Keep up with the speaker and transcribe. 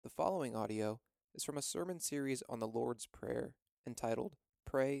following audio is from a sermon series on the Lord's Prayer entitled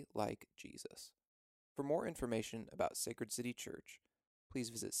Pray Like Jesus. For more information about Sacred City Church,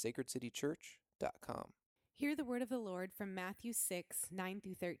 please visit sacredcitychurch.com. Hear the word of the Lord from Matthew 6, 9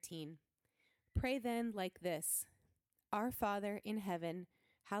 through 13. Pray then like this: Our Father in heaven,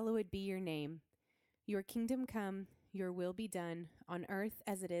 hallowed be your name. Your kingdom come, your will be done, on earth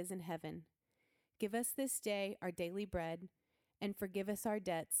as it is in heaven. Give us this day our daily bread, and forgive us our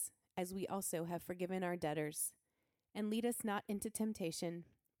debts, as we also have forgiven our debtors. And lead us not into temptation,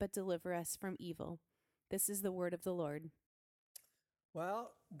 but deliver us from evil. This is the word of the Lord.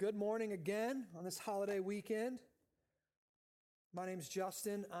 Well, good morning again on this holiday weekend. My name's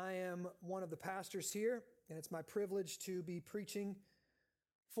Justin. I am one of the pastors here, and it's my privilege to be preaching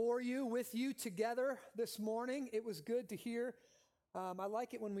for you, with you together this morning. It was good to hear. I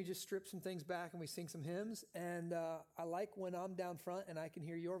like it when we just strip some things back and we sing some hymns, and I like when I'm down front and I can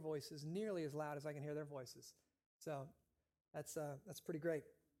hear your voices nearly as loud as I can hear their voices. So that's pretty great.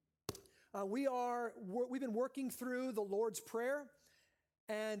 We've been working through the Lord's Prayer,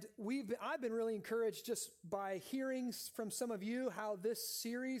 and I've been really encouraged just by hearing from some of you how this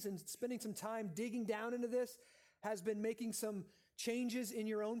series and spending some time digging down into this has been making some changes in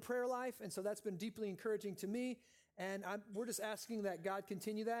your own prayer life, and so that's been deeply encouraging to me. And we're just asking that God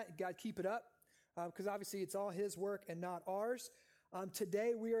continue that, God keep it up, because obviously it's all His work and not ours.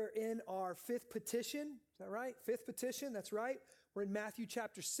 Today we are in our fifth petition. Is that right? Fifth petition, that's right. We're in Matthew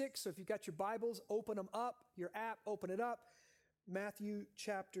chapter 6, so if you've got your Bibles, open them up. Your app, open it up. Matthew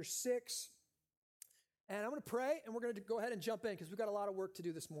chapter 6. And I'm going to pray, and we're going to go ahead and jump in, because we've got a lot of work to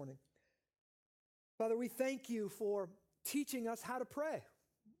do this morning. Father, we thank you for teaching us how to pray.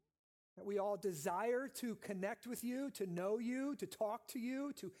 That we all desire to connect with you, to know you, to talk to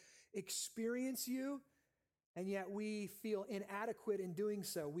you, to experience you, and yet we feel inadequate in doing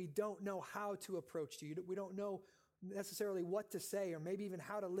so. We don't know how to approach you. We don't know necessarily what to say or maybe even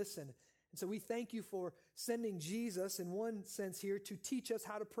how to listen. And so we thank you for sending Jesus, in one sense here, to teach us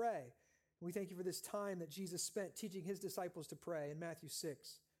how to pray. We thank you for this time that Jesus spent teaching his disciples to pray in Matthew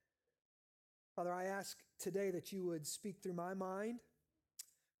 6. Father, I ask today that you would speak through my mind,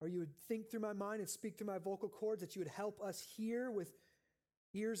 or you would think through my mind and speak through my vocal cords, that you would help us hear with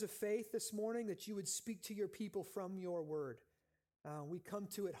ears of faith this morning, that you would speak to your people from your word. We come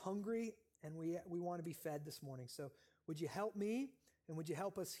to it hungry, and we want to be fed this morning. So would you help me, and would you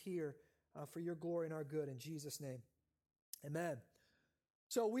help us here for your glory and our good, in Jesus' name. Amen.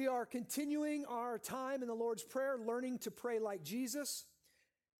 So we are continuing our time in the Lord's Prayer, learning to pray like Jesus.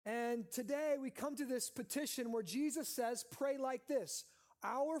 And today we come to this petition where Jesus says, pray like this: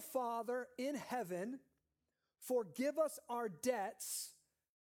 Our Father in heaven, forgive us our debts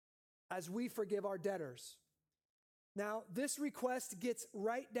as we forgive our debtors. Now, this request gets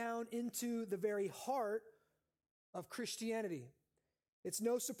right down into the very heart of Christianity. It's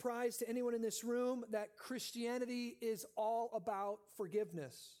no surprise to anyone in this room that Christianity is all about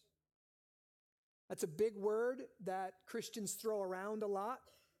forgiveness. That's a big word that Christians throw around a lot.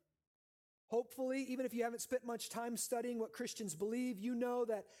 Hopefully, even if you haven't spent much time studying what Christians believe, you know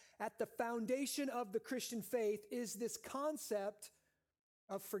that at the foundation of the Christian faith is this concept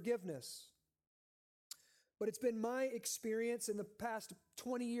of forgiveness. But it's been my experience in the past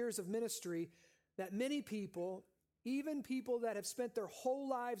 20 years of ministry that many people, even people that have spent their whole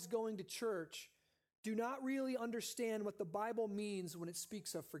lives going to church, do not really understand what the Bible means when it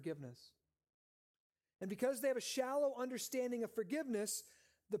speaks of forgiveness. And because they have a shallow understanding of forgiveness,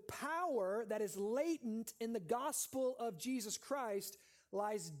 the power that is latent in the gospel of Jesus Christ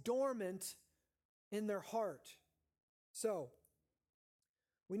lies dormant in their heart. So,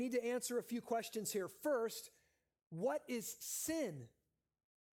 we need to answer a few questions here. First, what is sin?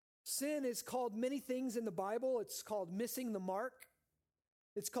 Sin is called many things in the Bible. It's called missing the mark.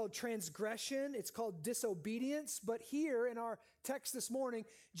 It's called transgression. It's called disobedience. But here in our text this morning,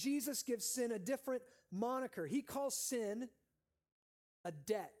 Jesus gives sin a different moniker. He calls sin a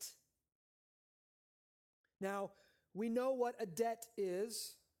debt. Now, we know what a debt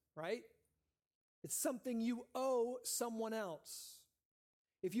is, right? It's something you owe someone else.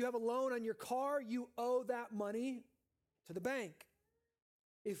 If you have a loan on your car, you owe that money to the bank.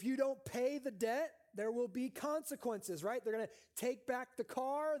 If you don't pay the debt, there will be consequences, right? They're going to take back the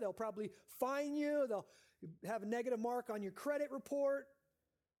car. They'll probably fine you. They'll have a negative mark on your credit report.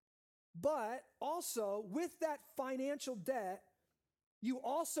 But also, with that financial debt, you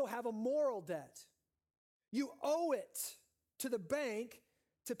also have a moral debt. You owe it to the bank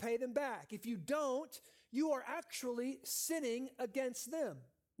to pay them back. If you don't, you are actually sinning against them.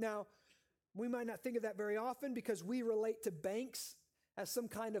 Now, we might not think of that very often because we relate to banks as some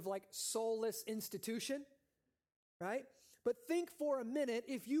kind of like soulless institution, right? But think for a minute,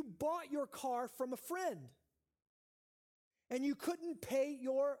 if you bought your car from a friend and you couldn't pay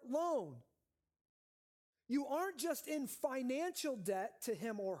your loan, you aren't just in financial debt to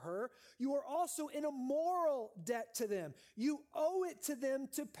him or her, you are also in a moral debt to them. You owe it to them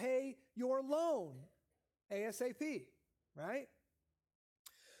to pay your loan ASAP, right?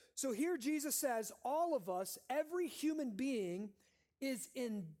 So here Jesus says, all of us, every human being is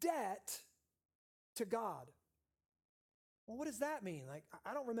in debt to God. Well, what does that mean? Like,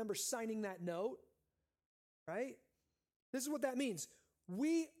 I don't remember signing that note, right? This is what that means.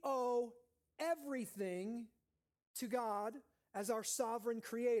 We owe everything to God as our sovereign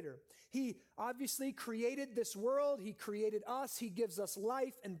creator. He obviously created this world. He created us. He gives us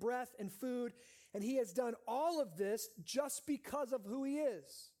life and breath and food. And he has done all of this just because of who he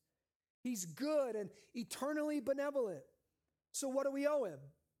is. He's good and eternally benevolent. So what do we owe him?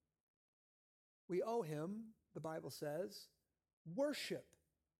 We owe him, the Bible says, worship.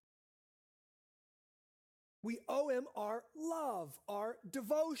 We owe him our love, our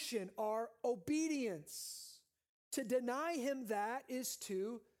devotion, our obedience. To deny him that is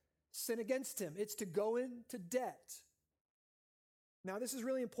to sin against him. It's to go into debt. Now, this is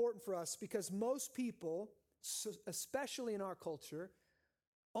really important for us because most people, especially in our culture,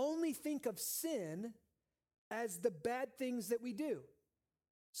 only think of sin as the bad things that we do.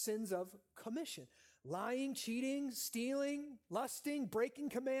 Sins of commission. Lying, cheating, stealing, lusting, breaking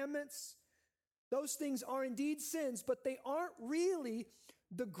commandments. Those things are indeed sins, but they aren't really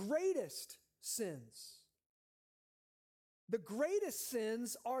the greatest sins. The greatest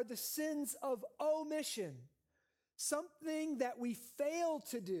sins are the sins of omission. Something that we fail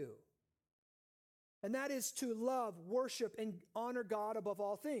to do. And that is to love, worship, and honor God above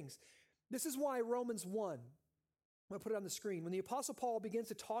all things. This is why Romans 1, I'm going to put it on the screen. When the Apostle Paul begins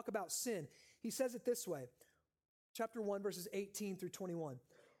to talk about sin, he says it this way. Chapter 1, verses 18 through 21.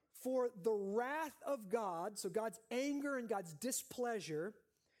 For the wrath of God, so God's anger and God's displeasure,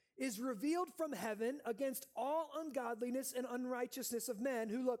 is revealed from heaven against all ungodliness and unrighteousness of men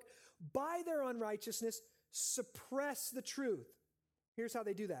who look by their unrighteousness, suppress the truth. Here's how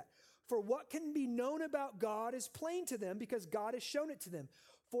they do that. For what can be known about God is plain to them because God has shown it to them.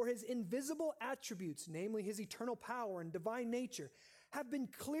 For his invisible attributes, namely his eternal power and divine nature, have been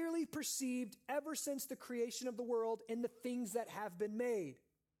clearly perceived ever since the creation of the world in the things that have been made.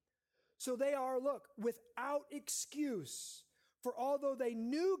 So they are, look, without excuse. For although they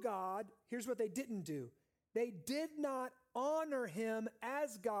knew God, here's what they didn't do. They did not honor him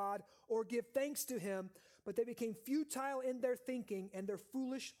as God or give thanks to him, but they became futile in their thinking and their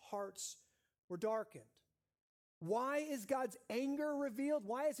foolish hearts were darkened. Why is God's anger revealed?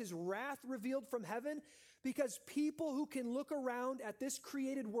 Why is his wrath revealed from heaven? Because people who can look around at this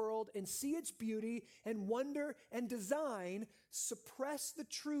created world and see its beauty and wonder and design suppress the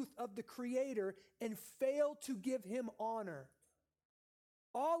truth of the Creator and fail to give him honor.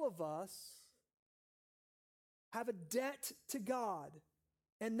 All of us have a debt to God,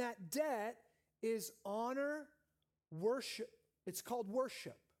 and that debt is honor, worship. It's called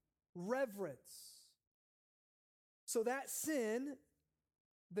worship, reverence. So that sin,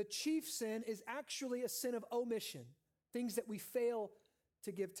 the chief sin, is actually a sin of omission, things that we fail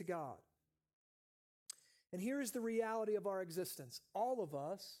to give to God. And here is the reality of our existence. All of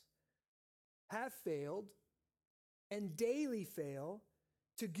us have failed and daily fail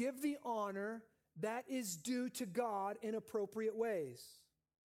to give the honor that is due to God in appropriate ways.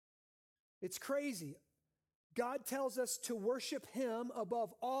 It's crazy. God tells us to worship him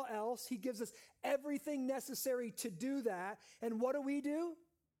above all else. He gives us everything necessary to do that. And what do?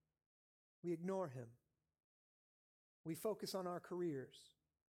 We ignore him. We focus on our careers.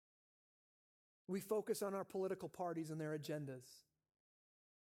 We focus on our political parties and their agendas.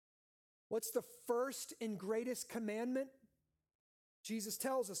 What's the first and greatest commandment? Jesus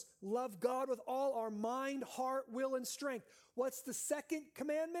tells us, love God with all our mind, heart, will, and strength. What's the second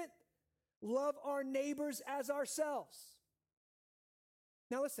commandment? Love our neighbors as ourselves.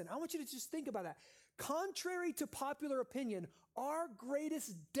 Now listen, I want you to just think about that. Contrary to popular opinion, our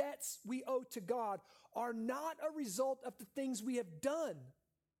greatest debts we owe to God are not a result of the things we have done.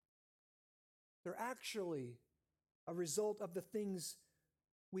 They're actually a result of the things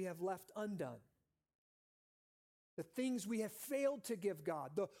we have left undone. The things we have failed to give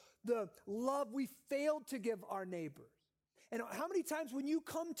God, the love we failed to give our neighbors. And how many times when you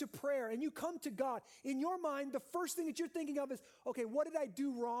come to prayer and you come to God, in your mind, the first thing that you're thinking of is, okay, what did I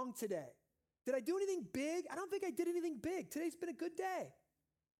do wrong today? Did I do anything big? I don't think I did anything big. Today's been a good day,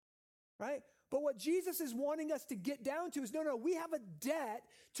 right? But what Jesus is wanting us to get down to is, no, we have a debt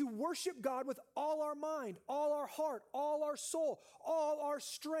to worship God with all our mind, all our heart, all our soul, all our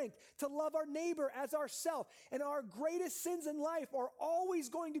strength, to love our neighbor as ourself. And our greatest sins in life are always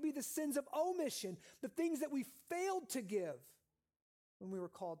going to be the sins of omission, the things that we failed to give when we were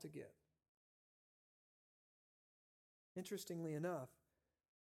called to give. Interestingly enough,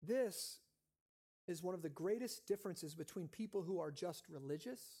 this is one of the greatest differences between people who are just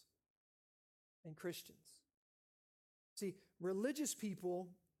religious and Christians. See, religious people,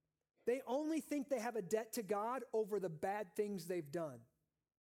 they only think they have a debt to God over the bad things they've done.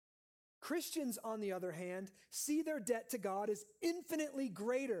 Christians, on the other hand, see their debt to God as infinitely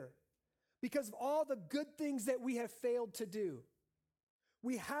greater because of all the good things that we have failed to do.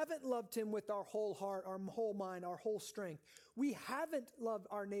 We haven't loved him with our whole heart, our whole mind, our whole strength. We haven't loved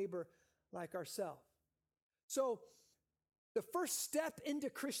our neighbor like ourselves. So the first step into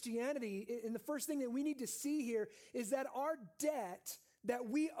Christianity, and the first thing that we need to see here, is that our debt that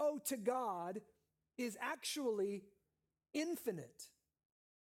we owe to God is actually infinite.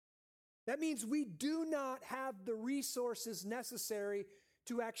 That means we do not have the resources necessary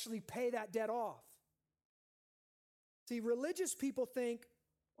to actually pay that debt off. See, religious people think,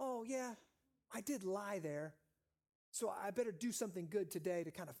 oh yeah, I did lie there, so I better do something good today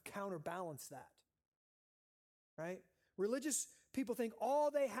to kind of counterbalance that, right? Religious people think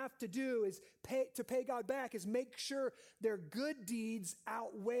all they have to do is pay God back is make sure their good deeds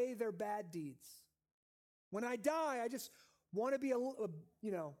outweigh their bad deeds. When I die, I just want to be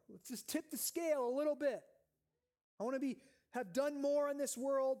let's just tip the scale a little bit. I want to have done more in this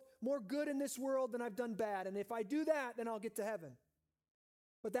world, more good in this world than I've done bad. And if I do that, then I'll get to heaven.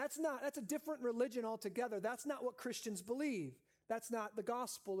 But that's a different religion altogether. That's not what Christians believe. That's not the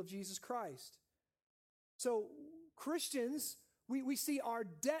gospel of Jesus Christ. So Christians, we see our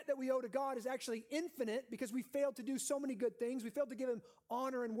debt that we owe to God is actually infinite because we failed to do so many good things. We failed to give him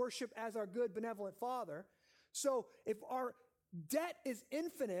honor and worship as our good, benevolent Father. So if our debt is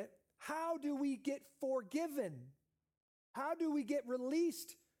infinite, how do we get forgiven? How do we get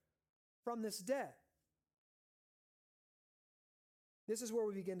released from this debt? This is where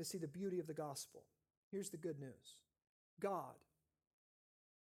we begin to see the beauty of the gospel. Here's the good news. God,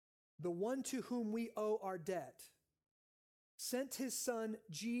 the one to whom we owe our debt, sent his son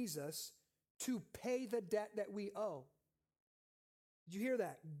Jesus to pay the debt that we owe. Did you hear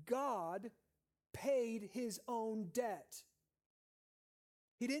that? God paid his own debt.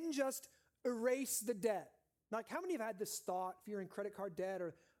 He didn't just erase the debt. Like, how many have had this thought, if you're in credit card debt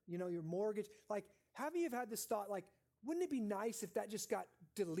or, your mortgage, like, how many have had this thought, like, wouldn't it be nice if that just got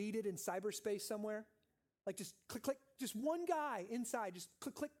deleted in cyberspace somewhere? Like, just click, click, just one guy inside, just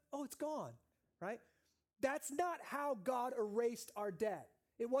click, click, oh, it's gone, right? That's not how God erased our debt.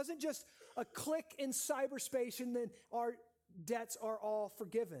 It wasn't just a click in cyberspace and then our debts are all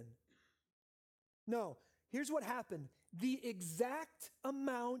forgiven. No, here's what happened. The exact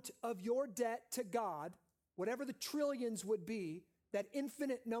amount of your debt to God, whatever the trillions would be, that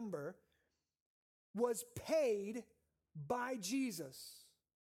infinite number, was paid by Jesus.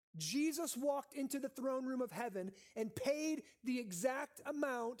 Jesus walked into the throne room of heaven and paid the exact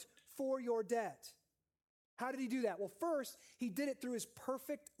amount for your debt. How did he do that? Well, first, he did it through his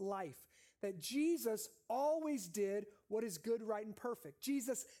perfect life. That Jesus always did what is good, right, and perfect.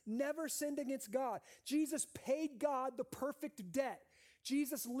 Jesus never sinned against God. Jesus paid God the perfect debt.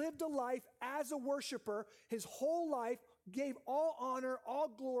 Jesus lived a life as a worshiper. His whole life gave all honor, all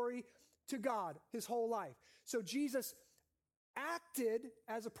glory to God, his whole life. So Jesus acted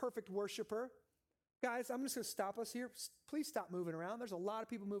as a perfect worshiper. Guys, I'm just going to stop us here. Please stop moving around. There's a lot of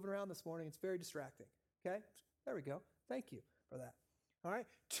people moving around this morning. It's very distracting. Okay? There we go. Thank you for that. All right.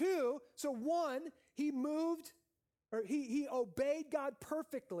 2, so 1, he obeyed God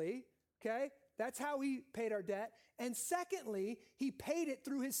perfectly. Okay? That's how he paid our debt. And secondly, he paid it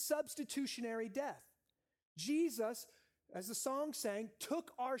through his substitutionary death. Jesus, as the song sang,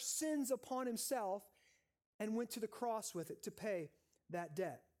 took our sins upon himself and went to the cross with it to pay that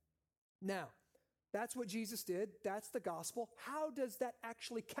debt. Now, that's what Jesus did. That's the gospel. How does that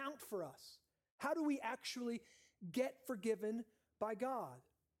actually count for us? How do we actually get forgiven by God?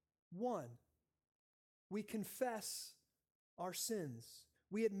 1, we confess our sins.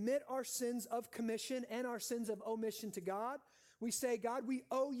 We admit our sins of commission and our sins of omission to God. We say, God, we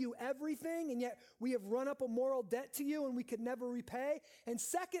owe you everything, and yet we have run up a moral debt to you and we could never repay. And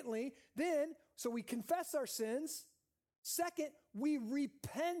secondly, so we confess our sins. Second, we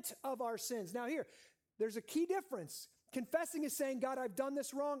repent of our sins. Now here, there's a key difference. Confessing is saying, God, I've done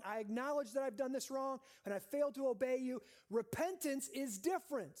this wrong. I acknowledge that I've done this wrong and I failed to obey you. Repentance is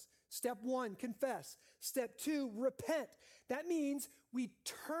different. Step 1, confess. Step 2, repent. That means we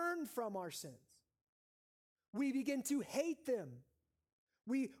turn from our sins. We begin to hate them.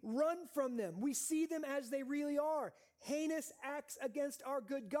 We run from them. We see them as they really are, heinous acts against our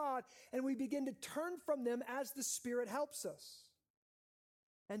good God, and we begin to turn from them as the Spirit helps us.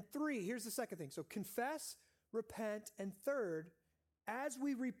 And 3, here's the second thing. So confess, repent, and third, as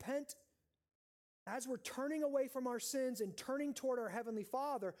we repent, as we're turning away from our sins and turning toward our Heavenly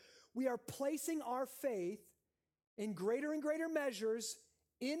Father, we are placing our faith in greater and greater measures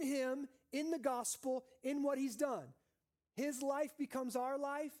in Him, in the gospel, in what He's done. His life becomes our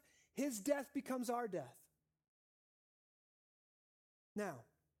life. His death becomes our death. Now,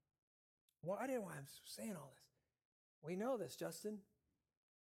 why am I saying all this? We know this, Justin.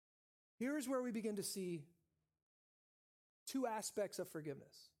 Here's where we begin to see two aspects of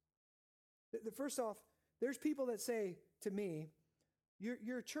forgiveness. First off, there's people that say to me,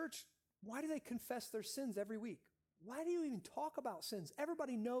 your church, why do they confess their sins every week? Why do you even talk about sins?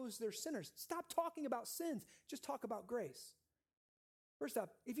 Everybody knows they're sinners. Stop talking about sins. Just talk about grace. First off,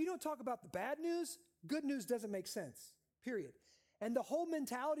 if you don't talk about the bad news, good news doesn't make sense, period. And the whole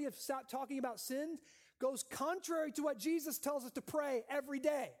mentality of stop talking about sin goes contrary to what Jesus tells us to pray every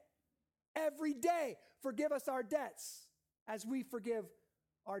day. Every day, forgive us our debts as we forgive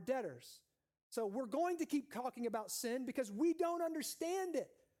our debtors. So we're going to keep talking about sin because we don't understand it.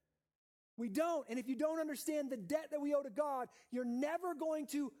 We don't. And if you don't understand the debt that we owe to God, you're never going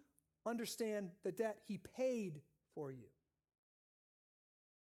to understand the debt He paid for you.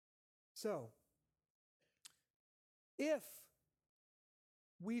 So, if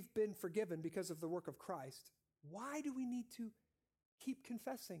we've been forgiven because of the work of Christ, why do we need to keep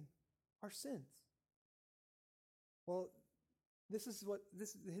confessing our sins? Well, this is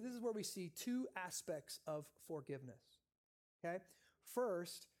where we see two aspects of forgiveness. Okay?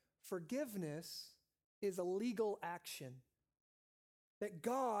 First, forgiveness is a legal action. That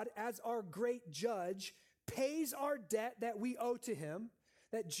God, as our great judge, pays our debt that we owe to Him.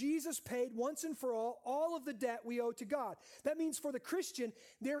 That Jesus paid once and for all of the debt we owe to God. That means for the Christian,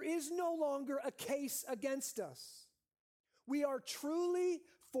 there is no longer a case against us. We are truly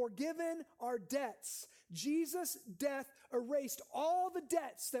forgiven our debts. Jesus' death erased all the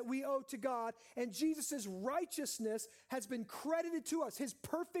debts that we owe to God, and Jesus' righteousness has been credited to us. His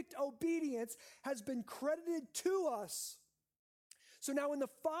perfect obedience has been credited to us. So now when the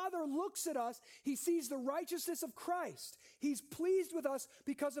Father looks at us, He sees the righteousness of Christ. He's pleased with us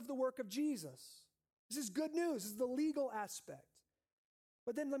because of the work of Jesus. This is good news. This is the legal aspect.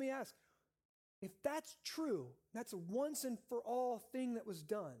 But then let me ask, if that's true, that's a once and for all thing that was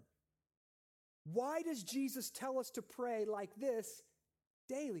done, why does Jesus tell us to pray like this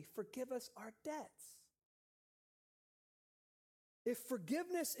daily? Forgive us our debts. If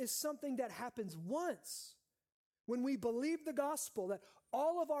forgiveness is something that happens once, when we believe the gospel, that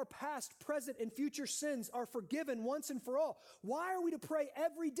all of our past, present, and future sins are forgiven once and for all, why are we to pray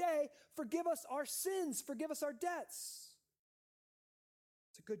every day, forgive us our sins, forgive us our debts?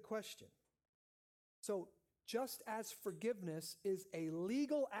 It's a good question. So, just as forgiveness is a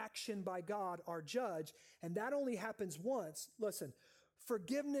legal action by God, our judge, and that only happens once, listen,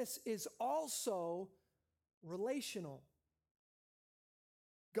 forgiveness is also relational.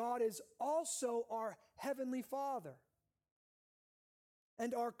 God is also our Heavenly Father.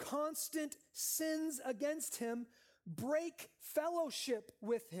 And our constant sins against Him break fellowship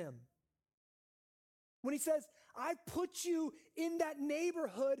with Him. When He says, I put you in that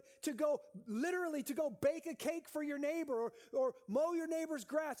neighborhood to go bake a cake for your neighbor or mow your neighbor's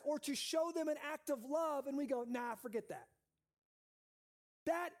grass or to show them an act of love, and we go, nah, forget that.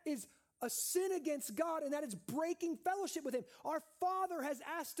 That is a sin against God, and that is breaking fellowship with Him. Our Father has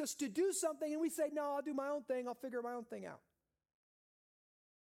asked us to do something, and we say, no, I'll do my own thing. I'll figure my own thing out.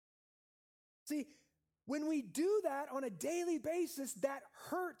 See, when we do that on a daily basis, that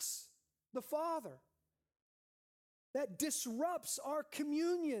hurts the Father. That disrupts our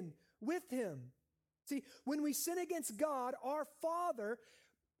communion with Him. See, when we sin against God, our Father,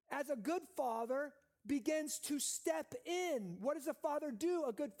 as a good father, begins to step in. What does a father do,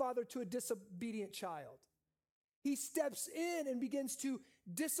 a good father, to a disobedient child? He steps in and begins to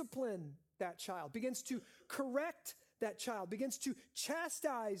discipline that child, begins to correct that child, begins to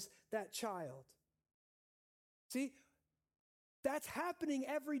chastise that child. See, that's happening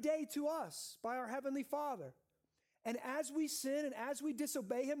every day to us by our Heavenly Father. And as we sin and as we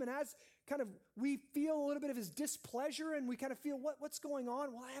disobey Him and as kind of we feel a little bit of His displeasure and we kind of feel, what's going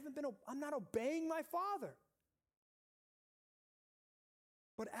on? Well, I'm not obeying my Father.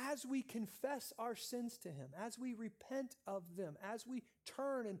 But as we confess our sins to him, as we repent of them, as we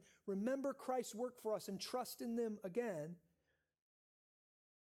turn and remember Christ's work for us and trust in them again,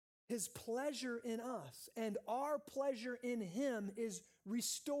 his pleasure in us and our pleasure in him is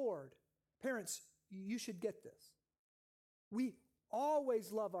restored. Parents, you should get this. We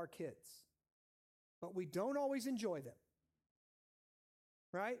always love our kids, but we don't always enjoy them.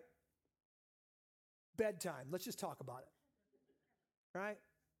 Right? Bedtime. Let's just talk about it. Right?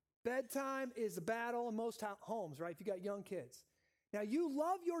 Bedtime is a battle in most homes, right? If you got young kids. Now, you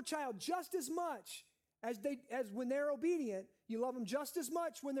love your child just as much as when they're obedient. You love them just as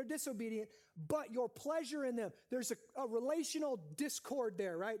much when they're disobedient, but your pleasure in them, there's a relational discord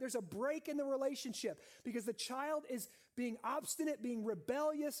there, right? There's a break in the relationship because the child is being obstinate, being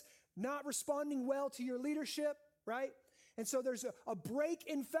rebellious, not responding well to your leadership, right? And so there's a break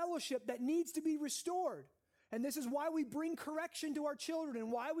in fellowship that needs to be restored. And this is why we bring correction to our children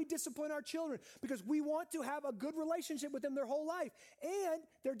and why we discipline our children, because we want to have a good relationship with them their whole life. And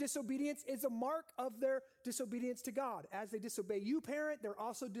their disobedience is a mark of their disobedience to God. As they disobey you, parent, they're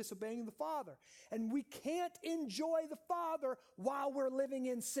also disobeying the Father. And we can't enjoy the Father while we're living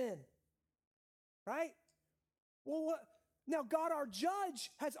in sin. Right? Well, what? Now, God, our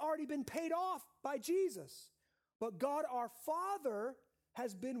judge, has already been paid off by Jesus. But God, our Father,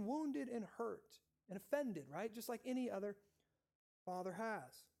 has been wounded and hurt and offended, right? Just like any other father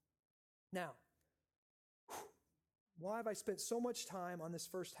has. Now, why have I spent so much time on this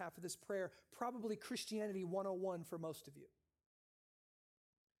first half of this prayer? Probably Christianity 101 for most of you.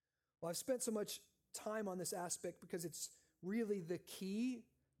 Well, I've spent so much time on this aspect because it's really the key,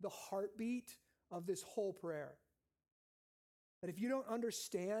 the heartbeat of this whole prayer. That if you don't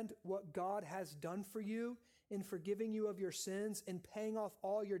understand what God has done for you in forgiving you of your sins and paying off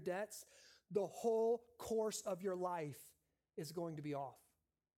all your debts, the whole course of your life is going to be off.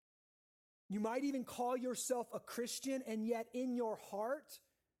 You might even call yourself a Christian and yet in your heart,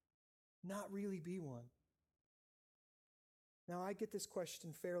 not really be one. Now, I get this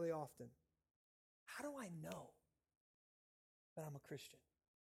question fairly often. How do I know that I'm a Christian?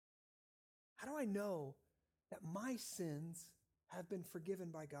 How do I know that my sins have been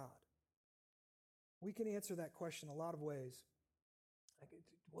forgiven by God? We can answer that question a lot of ways.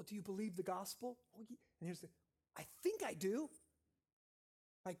 Well, do you believe the gospel? And here's I think I do.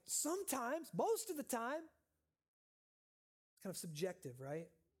 Like sometimes, most of the time. It's kind of subjective, right?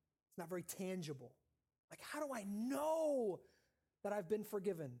 It's not very tangible. Like, how do I know that I've been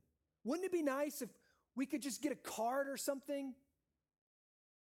forgiven? Wouldn't it be nice if we could just get a card or something?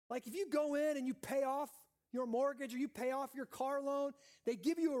 Like if you go in and you pay off your mortgage or you pay off your car loan, they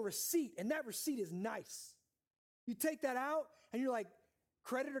give you a receipt, and that receipt is nice. You take that out, and you're like,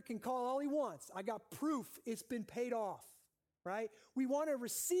 creditor can call all he wants. I got proof it's been paid off, right? We want a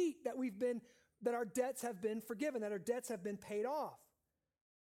receipt that our debts have been forgiven, that our debts have been paid off.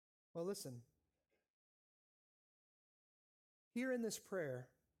 Well, listen. Here in this prayer,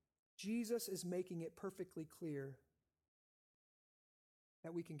 Jesus is making it perfectly clear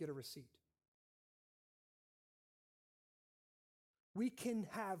that we can get a receipt. We can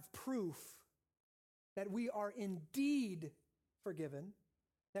have proof that we are indeed forgiven,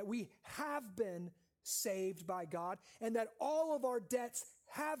 that we have been saved by God, and that all of our debts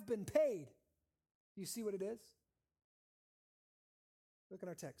have been paid. Do you see what it is? Look at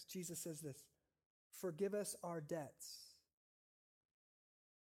our text. Jesus says this, forgive us our debts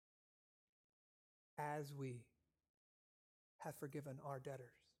as we have forgiven our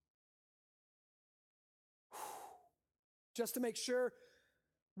debtors. Just to make sure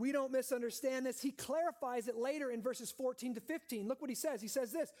we don't misunderstand this, he clarifies it later in verses 14 to 15. Look what he says. He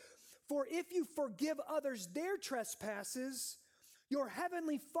says this, for if you forgive others their trespasses, your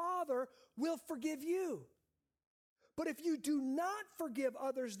heavenly Father will forgive you. But if you do not forgive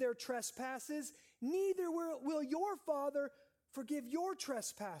others their trespasses, neither will your Father forgive your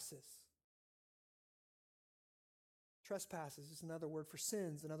trespasses. Trespasses is another word for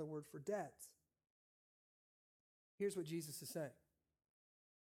sins, another word for debts. Here's what Jesus is saying.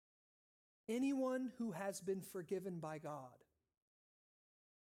 Anyone who has been forgiven by God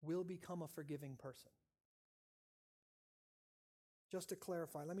will become a forgiving person. Just to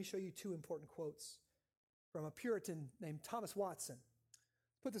clarify, let me show you two important quotes from a Puritan named Thomas Watson.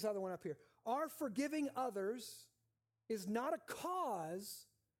 Put this other one up here. Our forgiving others is not a cause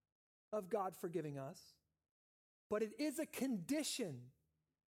of God forgiving us, but it is a condition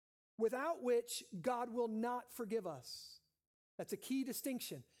without which God will not forgive us. That's a key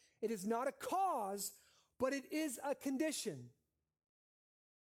distinction. It is not a cause, but it is a condition.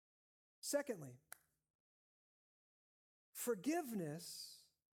 Secondly, forgiveness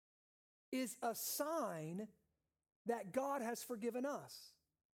is a sign that God has forgiven us.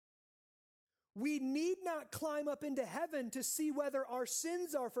 We need not climb up into heaven to see whether our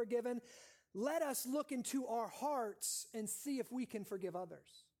sins are forgiven. Let us look into our hearts and see if we can forgive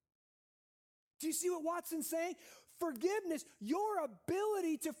others. Do you see what Watson's saying? Forgiveness, your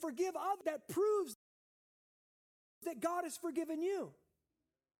ability to forgive others, that proves that God has forgiven you.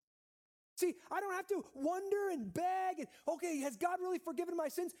 See, I don't have to wonder and beg and, okay, has God really forgiven my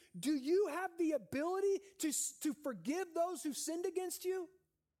sins? Do you have the ability to forgive those who've sinned against you?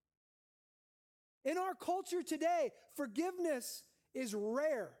 In our culture today, forgiveness is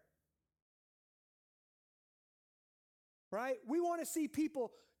rare. Right? We want to see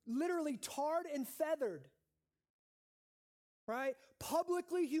people literally tarred and feathered. Right?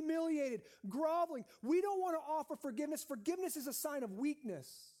 Publicly humiliated, groveling. We don't want to offer forgiveness. Forgiveness is a sign of weakness.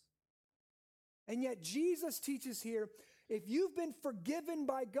 And yet Jesus teaches here, if you've been forgiven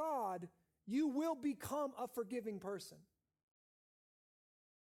by God, you will become a forgiving person.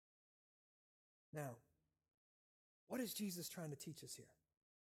 Now, what is Jesus trying to teach us here?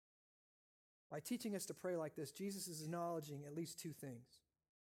 By teaching us to pray like this, Jesus is acknowledging at least two things.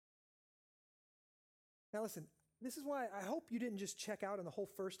 Now listen, this is why I hope you didn't just check out on the whole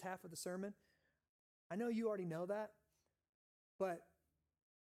first half of the sermon. I know you already know that, but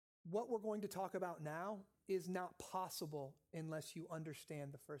what we're going to talk about now is not possible unless you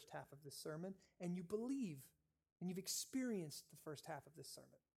understand the first half of this sermon and you believe and you've experienced the first half of this sermon.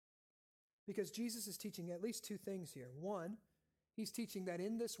 Because Jesus is teaching at least two things here. One, he's teaching that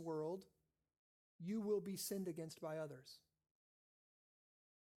in this world, you will be sinned against by others.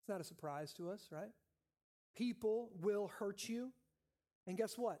 It's not a surprise to us, right? People will hurt you. And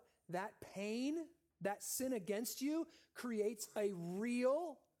guess what? That pain, that sin against you, creates a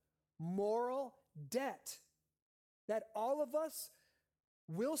real moral debt that all of us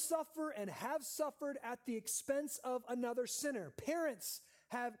will suffer and have suffered at the expense of another sinner. Parents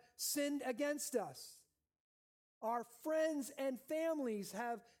have sinned against us. Our friends and families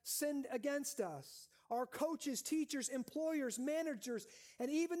have sinned against us. Our coaches, teachers, employers, managers, and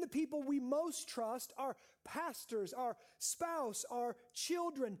even the people we most trust, our pastors, our spouse, our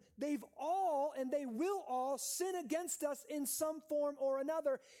children, they've all and they will all sin against us in some form or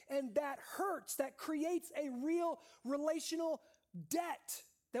another. And that hurts. That creates a real relational debt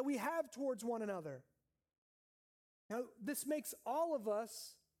that we have towards one another. Now, this makes all of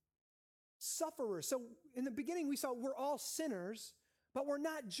us sufferers. So in the beginning, we saw we're all sinners, but we're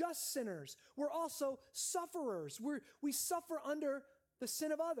not just sinners. We're also sufferers. We suffer under the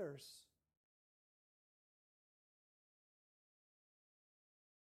sin of others.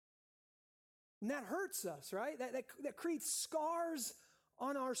 And that hurts us, right? That creates scars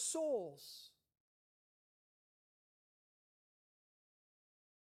on our souls.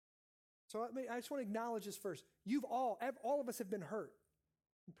 So I just want to acknowledge this first. All of us have been hurt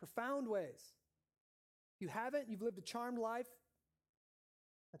in profound ways. If you haven't, you've lived a charmed life.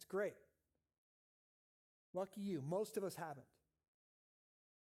 That's great. Lucky you. Most of us haven't.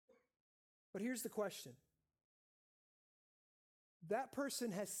 But here's the question. That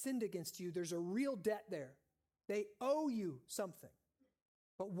person has sinned against you. There's a real debt there. They owe you something.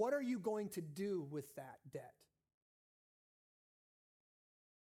 But what are you going to do with that debt?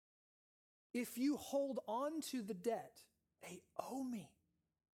 If you hold on to the debt, they owe me.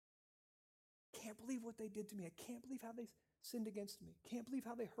 Can't believe what they did to me. I can't believe how they sinned against me. Can't believe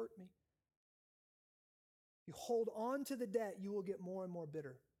how they hurt me. You hold on to the debt, you will get more and more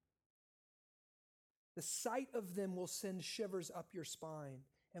bitter. The sight of them will send shivers up your spine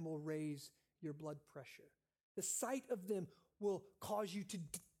and will raise your blood pressure. The sight of them will cause you to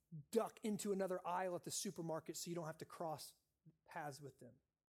duck into another aisle at the supermarket so you don't have to cross paths with them.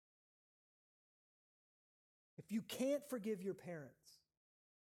 If you can't forgive your parents,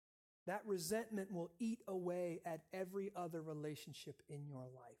 that resentment will eat away at every other relationship in your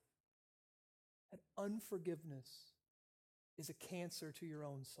life. And unforgiveness is a cancer to your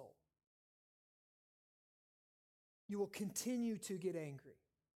own soul. You will continue to get angry.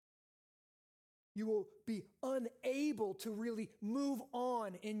 You will be unable to really move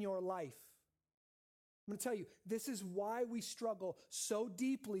on in your life. I'm going to tell you, this is why we struggle so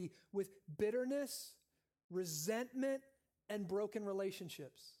deeply with bitterness, resentment, and broken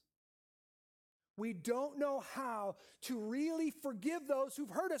relationships. We don't know how to really forgive those who've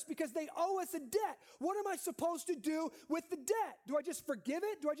hurt us because they owe us a debt. What am I supposed to do with the debt? Do I just forgive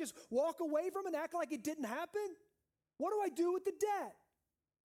it? Do I just walk away from it and act like it didn't happen? What do I do with the debt?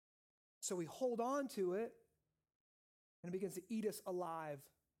 So we hold on to it and it begins to eat us alive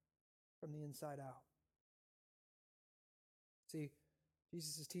from the inside out. See,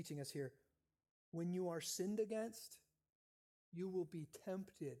 Jesus is teaching us here, when you are sinned against, you will be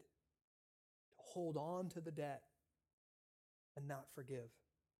tempted to hold on to the debt and not forgive.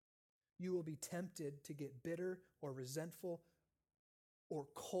 You will be tempted to get bitter or resentful or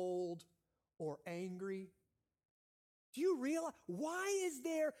cold or angry. Do you realize, why is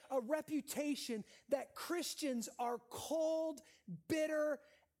there a reputation that Christians are cold, bitter,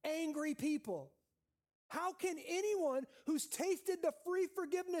 angry people? How can anyone who's tasted the free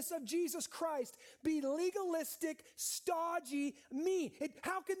forgiveness of Jesus Christ be legalistic, stodgy, mean?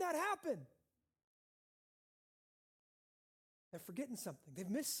 How can that happen? They're forgetting something. They've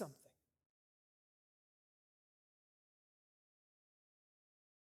missed something.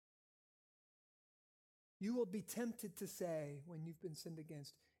 You will be tempted to say, when you've been sinned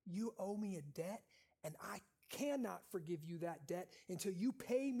against, you owe me a debt, and I cannot forgive you that debt until you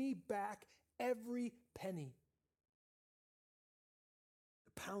pay me back every penny.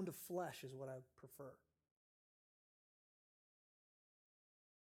 The pound of flesh is what I prefer.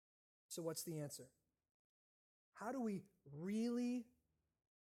 So what's the answer? How do we really,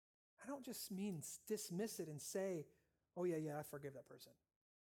 I don't just mean dismiss it and say, oh yeah, I forgive that person.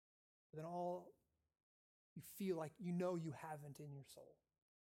 But then all you feel like you know you haven't in your soul.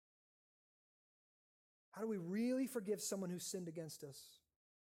 How do we really forgive someone who sinned against us?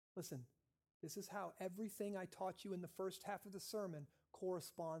 Listen, this is how everything I taught you in the first half of the sermon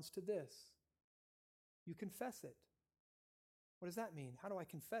corresponds to this. You confess it. What does that mean? How do I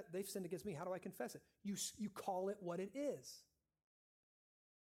confess? They've sinned against me. How do I confess it? You call it what it is.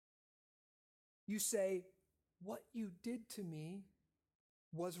 You say, what you did to me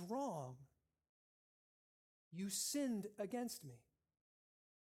was wrong. You sinned against me.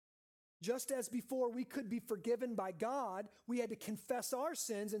 Just as before we could be forgiven by God, we had to confess our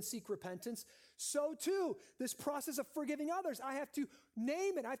sins and seek repentance, so too, this process of forgiving others, I have to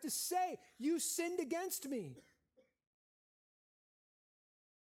name it. I have to say, you sinned against me.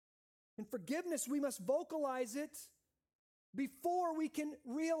 In forgiveness, we must vocalize it before we can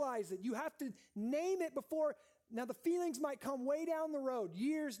realize it. You have to name it before. Now, the feelings might come way down the road,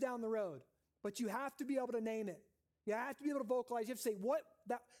 years down the road, but you have to be able to name it. You have to be able to vocalize. You have to say, what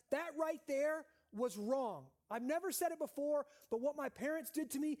that right there was wrong. I've never said it before, but what my parents did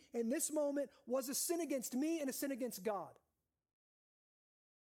to me in this moment was a sin against me and a sin against God.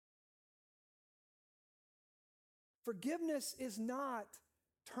 Forgiveness is not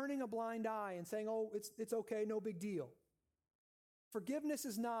turning a blind eye and saying, oh, it's okay, no big deal. Forgiveness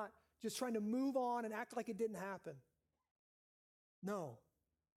is not just trying to move on and act like it didn't happen. No.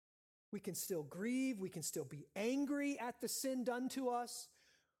 We can still grieve. We can still be angry at the sin done to us.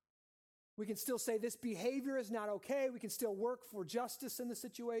 We can still say this behavior is not okay. We can still work for justice in the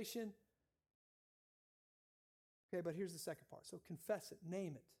situation. Okay, but here's the second part. So confess it,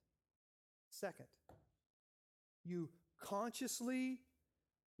 name it. Second, you consciously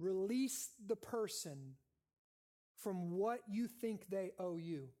release the person from what you think they owe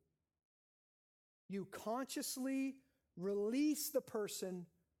you. You consciously release the person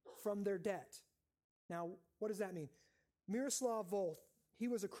from their debt. Now, what does that mean? Miroslav Volf, he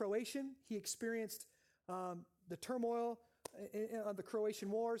was a Croatian. He experienced the turmoil of the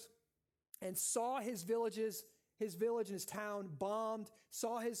Croatian wars and saw his village and his town bombed,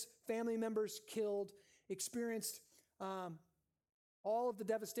 saw his family members killed, experienced all of the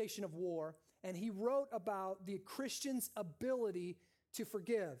devastation of war, and he wrote about the Christian's ability to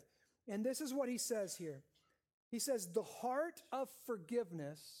forgive. And this is what he says here. He says, the heart of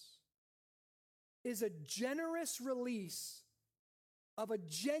forgiveness is a generous release of a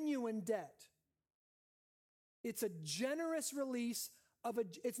genuine debt. It's a generous release of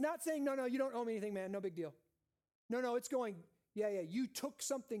it's not saying, no, you don't owe me anything, man, no big deal. No, it's going, yeah, you took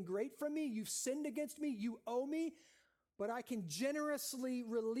something great from me, you've sinned against me, you owe me, but I can generously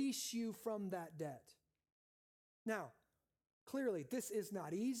release you from that debt. Now, clearly, this is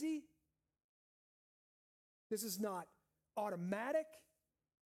not easy. This is not automatic.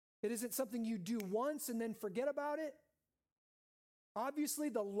 It isn't something you do once and then forget about it. Obviously,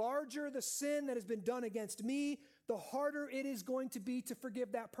 the larger the sin that has been done against me, the harder it is going to be to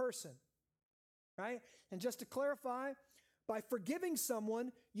forgive that person, right? And just to clarify, by forgiving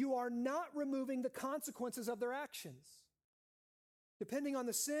someone, you are not removing the consequences of their actions. Depending on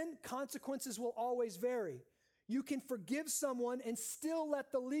the sin, consequences will always vary. You can forgive someone and still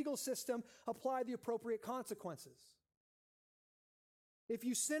let the legal system apply the appropriate consequences. If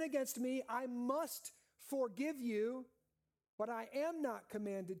you sin against me, I must forgive you, but I am not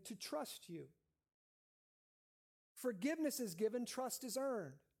commanded to trust you. Forgiveness is given, trust is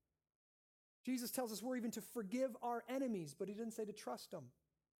earned. Jesus tells us we're even to forgive our enemies, but he didn't say to trust them.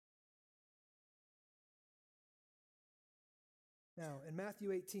 Now, in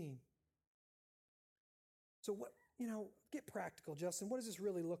Matthew 18, so what, get practical, Justin. What does this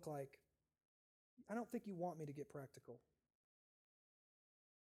really look like? I don't think you want me to get practical.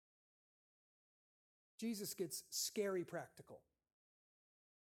 Jesus gets scary practical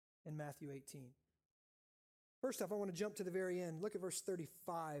in Matthew 18. First off, I want to jump to the very end. Look at verse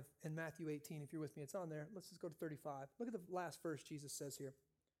 35 in Matthew 18. If you're with me, it's on there. Let's just go to 35. Look at the last verse Jesus says here.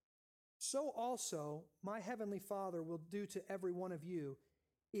 So also my heavenly Father will do to every one of you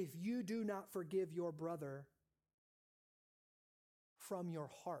if you do not forgive your brother from your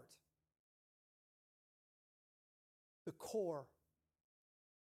heart. The core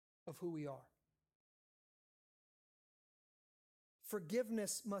of who we are.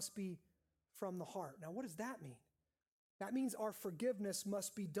 Forgiveness must be from the heart. Now, what does that mean? That means our forgiveness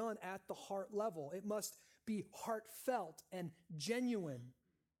must be done at the heart level. It must be heartfelt and genuine.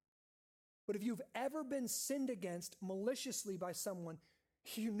 But if you've ever been sinned against maliciously by someone,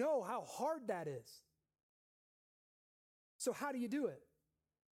 you know how hard that is. So how do you do it?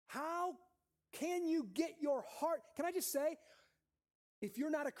 How can you get your heart? Can I just say, if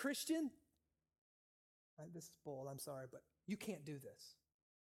you're not a Christian, this is bold, I'm sorry, but you can't do this.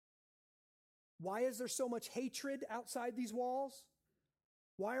 Why is there so much hatred outside these walls?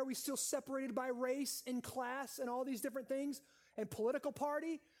 Why are we still separated by race and class and all these different things and political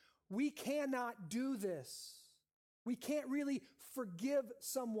party? We cannot do this. We can't really forgive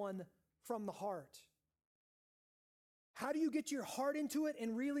someone from the heart. How do you get your heart into it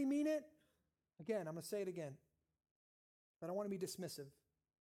and really mean it? Again, I'm going to say it again. I don't want to be dismissive.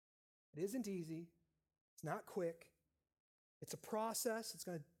 It isn't easy. It's not quick. It's a process. It's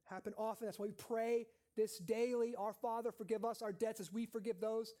going to happen often. That's why we pray this daily. Our Father, forgive us our debts as we forgive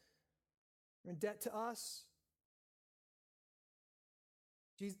those who are in debt to us.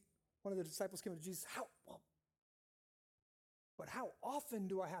 Jesus, one of the disciples came to Jesus, how often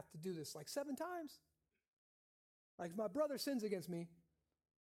do I have to do this? Like 7 times? Like if my brother sins against me,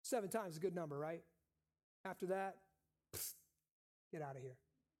 7 times is a good number, right? After that, get out of here.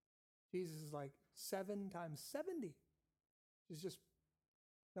 Jesus is like 7 times 70. It's just,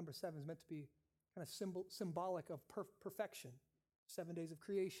 number 7 is meant to be kind of symbolic of perfection, 7 days of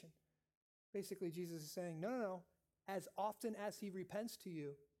creation. Basically, Jesus is saying, no. As often as he repents to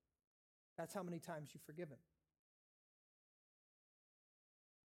you, that's how many times you forgive him.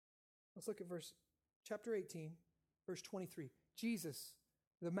 Let's look at chapter 18, verse 23. Jesus,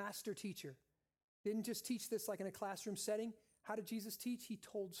 the master teacher, didn't just teach this like in a classroom setting. How did Jesus teach? He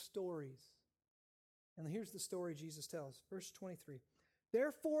told stories. And here's the story Jesus tells. Verse 23.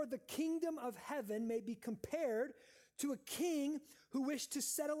 Therefore, the kingdom of heaven may be compared to a king who wished to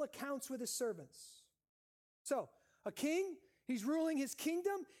settle accounts with his servants. So, a king, he's ruling his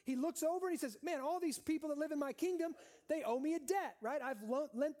kingdom. He looks over and he says, man, all these people that live in my kingdom, they owe me a debt, right? I've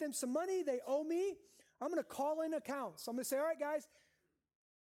lent them some money. They owe me. I'm going to call in accounts. I'm going to say, all right, guys,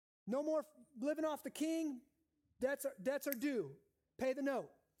 no more living off the king. Debts are due. Pay the note.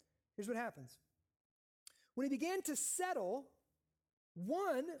 Here's what happens. When he began to settle,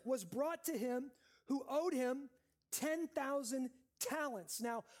 one was brought to him who owed him 10,000 talents.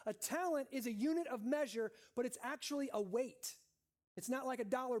 Now, a talent is a unit of measure, but it's actually a weight. It's not like a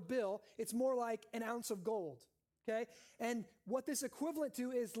dollar bill. It's more like an ounce of gold, okay? And what this equivalent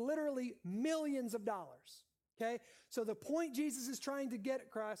to is literally millions of dollars, okay? So the point Jesus is trying to get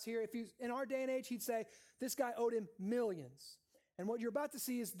across here, if he's in our day and age, he'd say this guy owed him millions. And what you're about to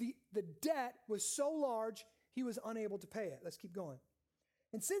see is the debt was so large, he was unable to pay it. Let's keep going.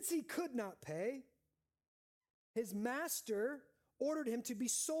 And since he could not pay, his master ordered him to be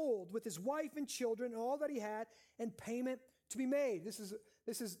sold with his wife and children and all that he had, and payment to be made. This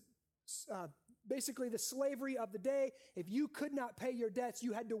is basically the slavery of the day. If you could not pay your debts,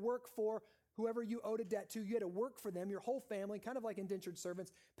 you had to work for whoever you owed a debt to. You had to work for them, your whole family, kind of like indentured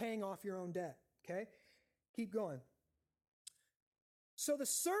servants, paying off your own debt. Okay? Keep going. So the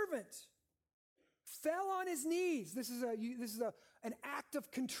servant fell on his knees. This is an act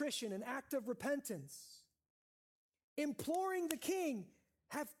of contrition, an act of repentance, imploring the king,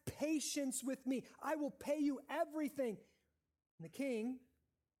 have patience with me. I will pay you everything. And the king,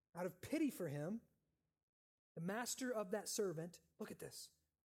 out of pity for him, the master of that servant, look at this,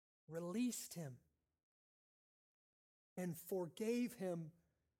 released him and forgave him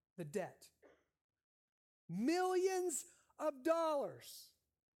the debt. Millions of dollars,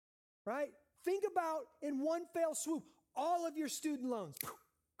 right? Think about in one fell swoop, all of your student loans,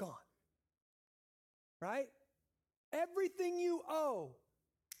 gone, right? Everything you owe,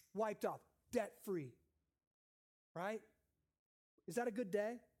 wiped off. debt-free, right? Is that a good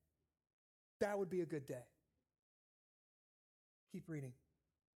day? That would be a good day. Keep reading.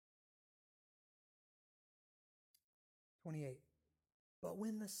 28. But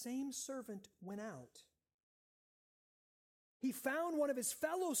when the same servant went out, he found one of his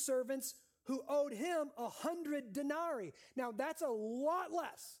fellow servants who owed him 100 denarii. Now, that's a lot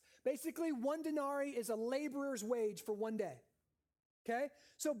less. Basically, 1 denarii is a laborer's wage for one day. Okay?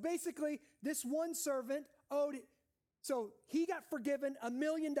 So basically, this one servant owed, so he got forgiven $1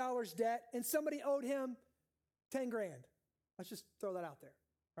 million debt, and somebody owed him 10 grand. Let's just throw that out there,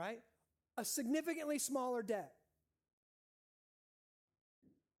 right? A significantly smaller debt.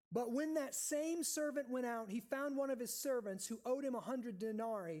 But when that same servant went out, he found one of his servants who owed him 100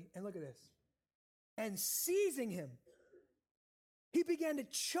 denarii, and look at this, and seizing him, he began to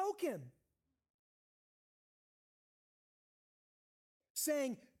choke him,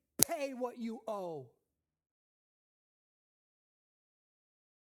 saying, "Pay what you owe."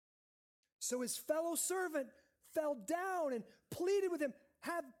 So his fellow servant fell down and pleaded with him,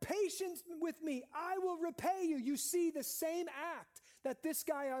 "Have patience with me, I will repay you." You see the same act that this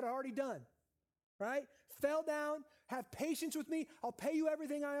guy had already done, right? Fell down, "Have patience with me, I'll pay you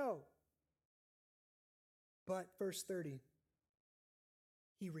everything I owe." But verse 30,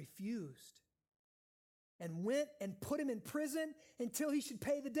 he refused and went and put him in prison until he should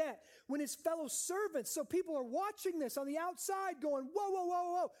pay the debt. When his fellow servants, so people are watching this on the outside going, whoa, whoa,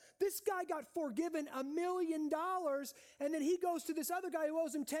 whoa, whoa. This guy got forgiven $1 million, and then he goes to this other guy who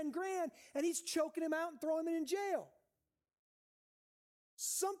owes him 10 grand, and he's choking him out and throwing him in jail.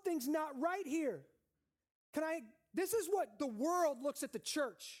 Something's not right here. This is what the world looks at the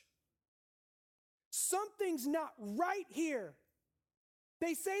church. Something's not right here.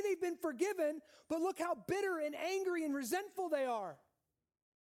 They say they've been forgiven, but look how bitter and angry and resentful they are.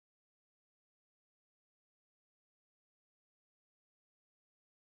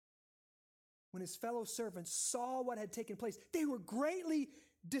 When his fellow servants saw what had taken place, they were greatly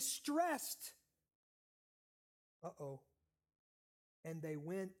distressed. And they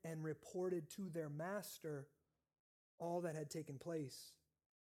went and reported to their master all that had taken place.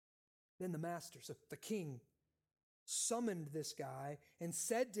 Then the master, so the king, summoned this guy and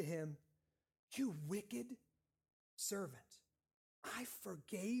said to him, "You wicked servant, I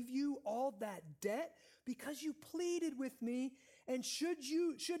forgave you all that debt because you pleaded with me. And should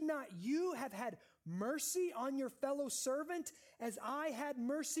not you have had mercy on your fellow servant as I had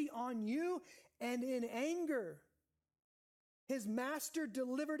mercy on you?" And in anger, his master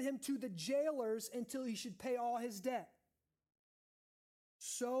delivered him to the jailers until he should pay all his debt.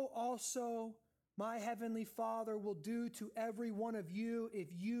 So also my heavenly Father will do to every one of you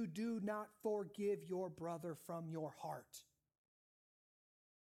if you do not forgive your brother from your heart.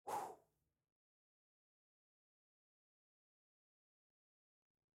 Whew.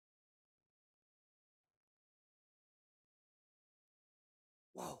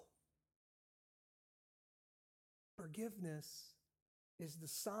 Whoa. Forgiveness is the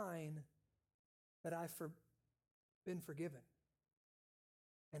sign that I've been forgiven.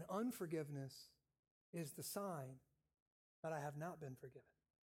 And unforgiveness is the sign that I have not been forgiven.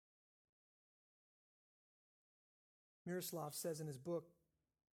 Miroslav says in his book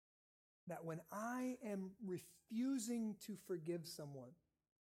that when I am refusing to forgive someone,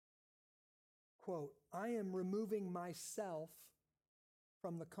 quote, I am removing myself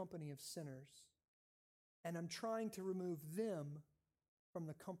from the company of sinners, and I'm trying to remove them from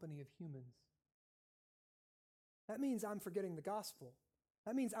the company of humans. That means I'm forgetting the gospel.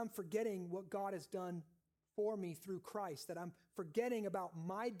 That means I'm forgetting what God has done for me through Christ, that I'm forgetting about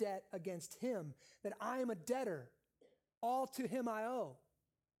my debt against him, that I am a debtor. All to him I owe,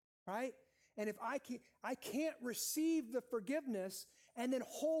 right? And if I can't receive the forgiveness and then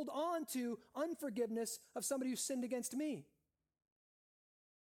hold on to unforgiveness of somebody who sinned against me.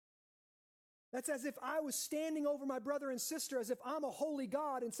 That's as if I was standing over my brother and sister as if I'm a holy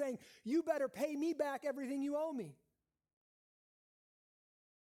God and saying, you better pay me back everything you owe me.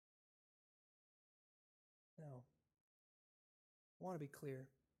 Now, I want to be clear.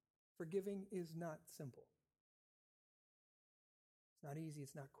 Forgiving is not simple. It's not easy.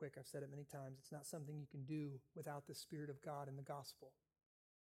 It's not quick. I've said it many times. It's not something you can do without the Spirit of God and the gospel.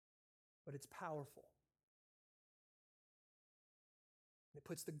 But it's powerful. It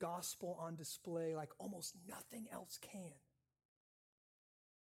puts the gospel on display like almost nothing else can.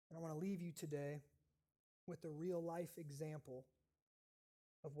 And I want to leave you today with a real life example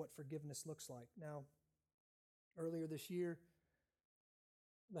of what forgiveness looks like. Now, earlier this year,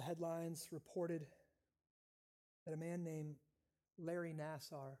 the headlines reported that a man named Larry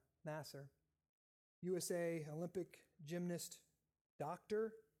Nassar USA Olympic gymnast,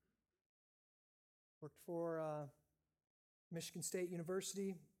 doctor, worked for Michigan State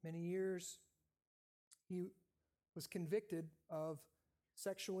University many years. He was convicted of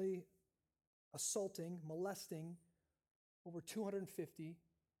sexually assaulting, molesting over 250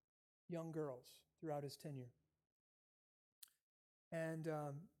 young girls throughout his tenure. And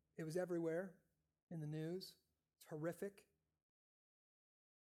it was everywhere in the news. It's horrific.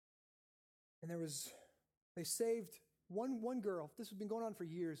 And they saved one girl. This has been going on for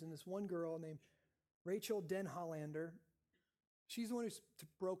years, and this one girl named Rachel Denhollander, she's the one who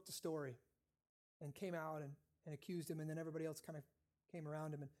broke the story and came out and accused him, and then everybody else kind of came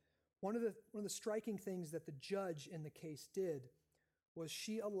around him. And one of the striking things that the judge in the case did was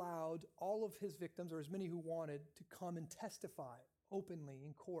she allowed all of his victims, or as many who wanted, to come and testify openly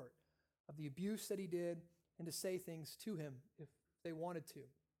in court of the abuse that he did and to say things to him if they wanted to.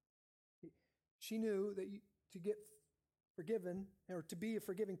 She knew that to get forgiven, or to be a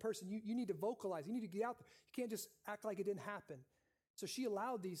forgiving person, you need to vocalize. You need to get out there. You can't just act like it didn't happen. So she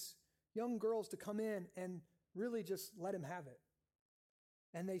allowed these young girls to come in and really just let him have it.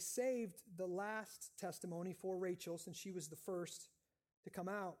 And they saved the last testimony for Rachel, since she was the first to come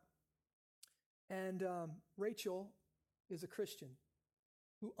out. And Rachel is a Christian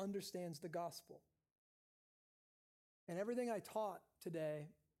who understands the gospel. And everything I taught today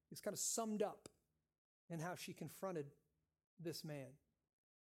is kind of summed up in how she confronted this man.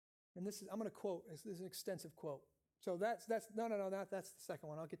 And I'm going to quote. This is an extensive quote. So that's the second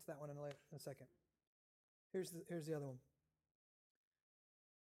one. I'll get to that one in a second. Here's the other one.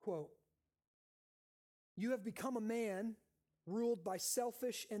 Quote, "You have become a man ruled by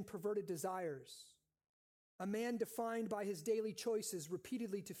selfish and perverted desires, a man defined by his daily choices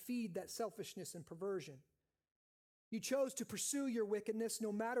repeatedly to feed that selfishness and perversion. You chose to pursue your wickedness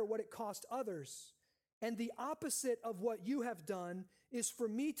no matter what it cost others, and the opposite of what you have done is for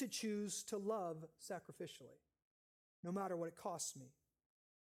me to choose to love sacrificially, no matter what it costs me.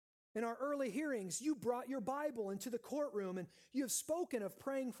 In our early hearings, you brought your Bible into the courtroom and you have spoken of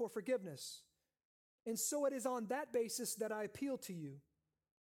praying for forgiveness. And so it is on that basis that I appeal to you.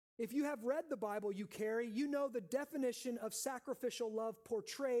 If you have read the Bible you carry, you know the definition of sacrificial love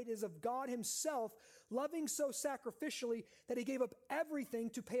portrayed is of God himself loving so sacrificially that he gave up everything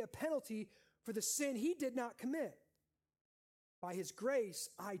to pay a penalty for the sin he did not commit. By his grace,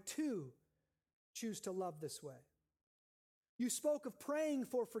 I too choose to love this way. You spoke of praying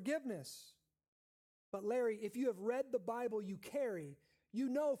for forgiveness. But Larry, if you have read the Bible you carry, you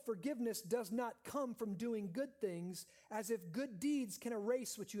know forgiveness does not come from doing good things as if good deeds can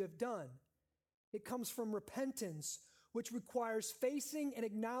erase what you have done. It comes from repentance, which requires facing and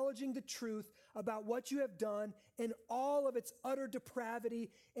acknowledging the truth about what you have done in all of its utter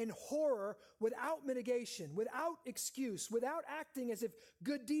depravity and horror without mitigation, without excuse, without acting as if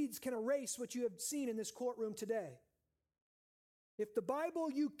good deeds can erase what you have seen in this courtroom today. If the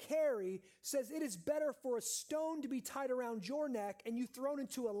Bible you carry says it is better for a stone to be tied around your neck and you thrown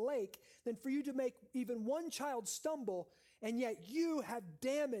into a lake than for you to make even one child stumble, and yet you have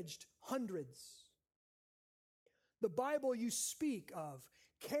damaged hundreds. The Bible you speak of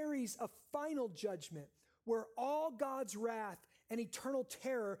carries a final judgment where all God's wrath and eternal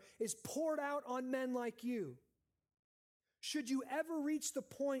terror is poured out on men like you. Should you ever reach the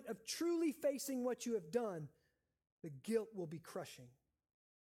point of truly facing what you have done, the guilt will be crushing.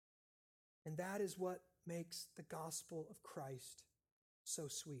 And that is what makes the gospel of Christ so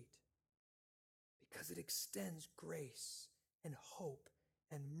sweet, because it extends grace and hope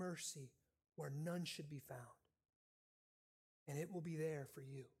and mercy where none should be found. And it will be there for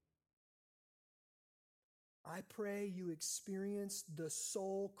you. I pray you experience the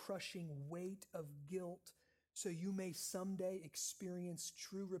soul-crushing weight of guilt so you may someday experience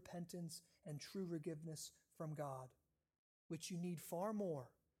true repentance and true forgiveness from God, which you need far more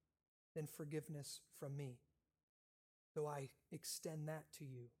than forgiveness from me, though I extend that to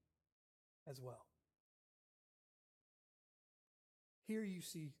you as well. Here you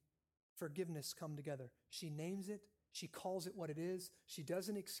see forgiveness come together. She names it. She calls it what it is. She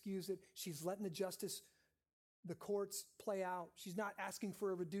doesn't excuse it. She's letting the courts play out. She's not asking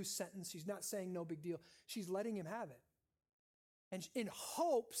for a reduced sentence. She's not saying no big deal. She's letting him have it. And in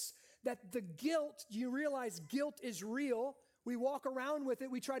hopes that the guilt, you realize guilt is real. We walk around with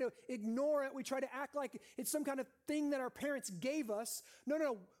it. We try to ignore it. We try to act like it's some kind of thing that our parents gave us.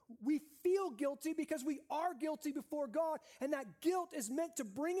 No. We feel guilty because we are guilty before God. And that guilt is meant to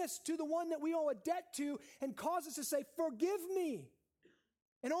bring us to the one that we owe a debt to and cause us to say, forgive me.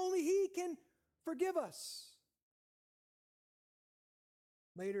 And only he can forgive us.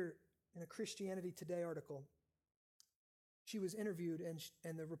 Later in a Christianity Today article. She was interviewed,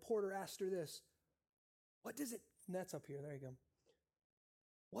 and the reporter asked her this, what does it, and that's up here, there you go.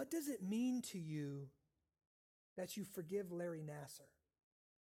 What does it mean to you that you forgive Larry Nassar?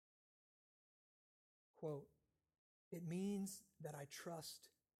 Quote, it means that I trust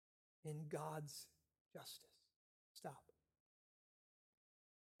in God's justice. Stop.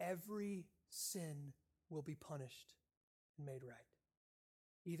 Every sin will be punished and made right.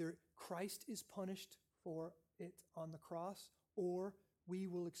 Either Christ is punished for it on the cross, or we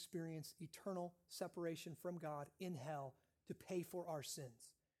will experience eternal separation from God in hell to pay for our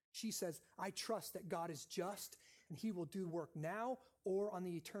sins. She says, I trust that God is just and he will do work now or on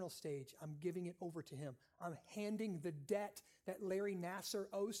the eternal stage. I'm giving it over to him. I'm handing the debt that Larry Nassar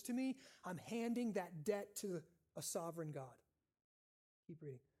owes to me. I'm handing that debt to a sovereign God. Keep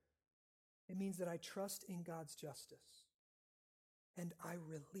reading. It means that I trust in God's justice and I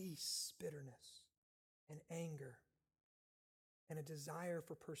release bitterness and anger and a desire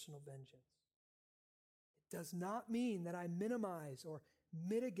for personal vengeance. It does not mean that I minimize or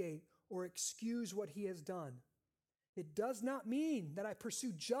mitigate or excuse what he has done. It does not mean that I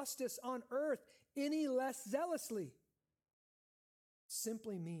pursue justice on earth any less zealously. It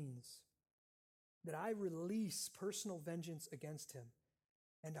simply means that I release personal vengeance against him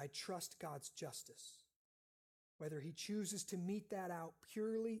and I trust God's justice, whether he chooses to mete that out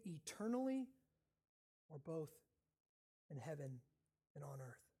purely, eternally, or both in heaven and on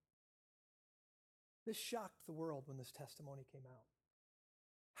earth. This shocked the world when this testimony came out.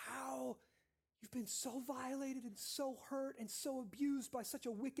 How you've been so violated and so hurt and so abused by such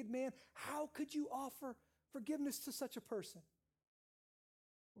a wicked man. How could you offer forgiveness to such a person?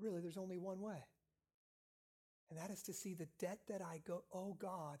 Really, there's only one way. And that is to see the debt that I owe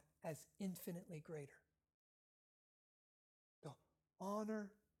God as infinitely greater. The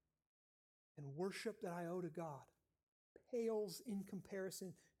honor and worship that I owe to God pales in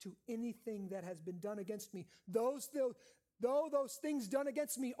comparison to anything that has been done against me. Though those things done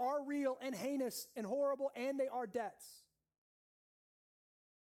against me are real and heinous and horrible, and they are debts.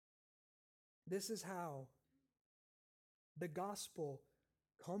 This is how the gospel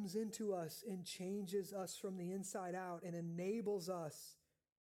comes into us and changes us from the inside out and enables us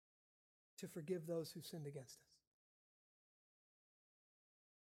to forgive those who sinned against us.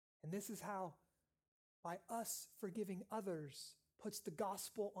 And this is how, by us forgiving others, puts the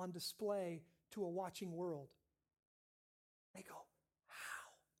gospel on display to a watching world. They go,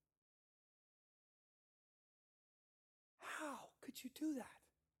 how could you do that?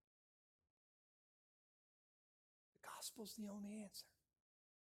 The gospel's the only answer.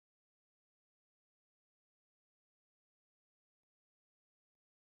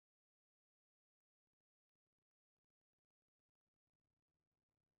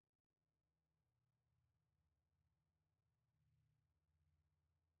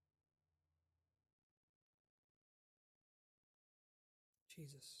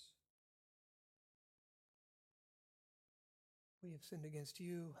 Jesus, we have sinned against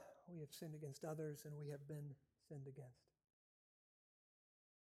you, we have sinned against others, and we have been sinned against.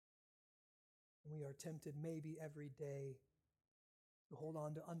 And we are tempted maybe every day to hold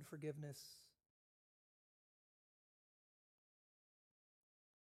on to unforgiveness,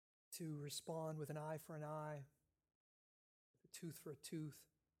 to respond with an eye for an eye, with a tooth for a tooth.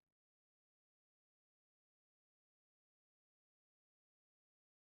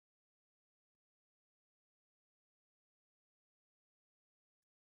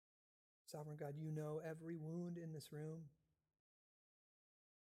 Sovereign God, you know every wound in this room.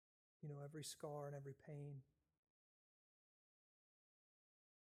 You know every scar and every pain.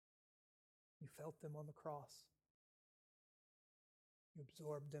 You felt them on the cross. You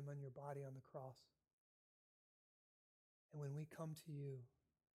absorbed them on your body on the cross. And when we come to you,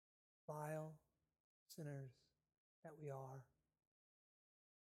 vile sinners that we are,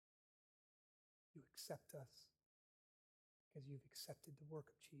 you accept us because you've accepted the work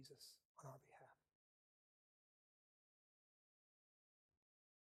of Jesus on our behalf.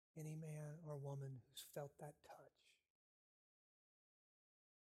 Any man or woman who's felt that touch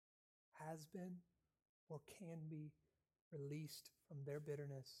has been or can be released from their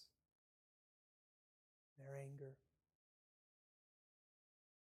bitterness, their anger.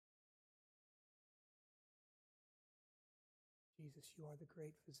 Jesus, you are the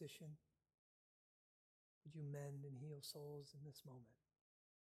great physician. Would you mend and heal souls in this moment?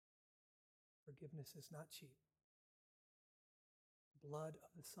 Forgiveness is not cheap. The blood of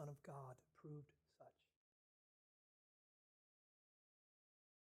the Son of God proved such.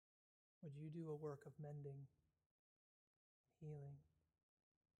 Would you do a work of mending, healing,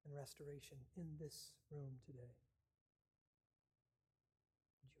 and restoration in this room today.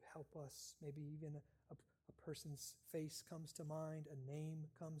 Would you help us? Maybe even a person's face comes to mind, a name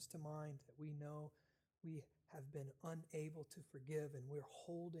comes to mind that we know we have been unable to forgive and we're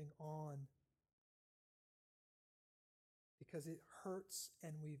holding on because it hurts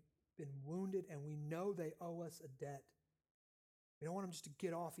and we've been wounded and we know they owe us a debt. We don't want them just to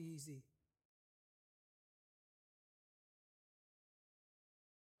get off easy.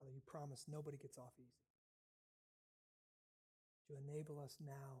 Father, you promise nobody gets off easy. Would you enable us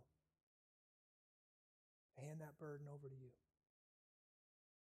now to hand that burden over to you?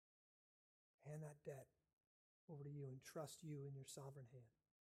 Hand that debt over to you and trust you in your sovereign hand.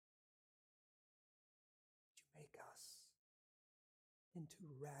 Would you make us into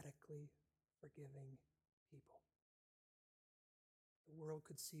radically forgiving people? The world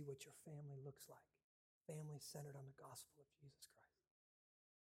could see what your family looks like. Family centered on the gospel of Jesus Christ.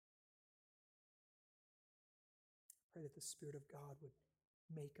 Pray that the Spirit of God would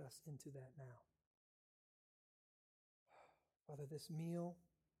make us into that now. Father, this meal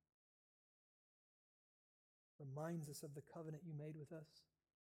reminds us of the covenant you made with us.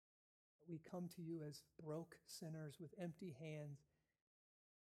 That we come to you as broke sinners with empty hands,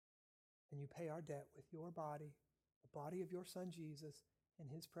 and you pay our debt with your body, the body of your Son Jesus, and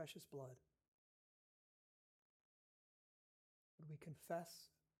his precious blood. Would we confess?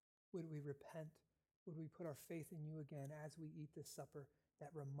 Would we repent? Would we put our faith in you again as we eat this supper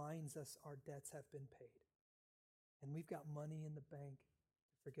that reminds us our debts have been paid? And we've got money in the bank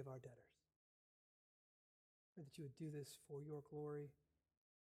to forgive our debtors. Pray that you would do this for your glory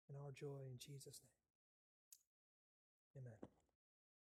and our joy in Jesus' name. Amen.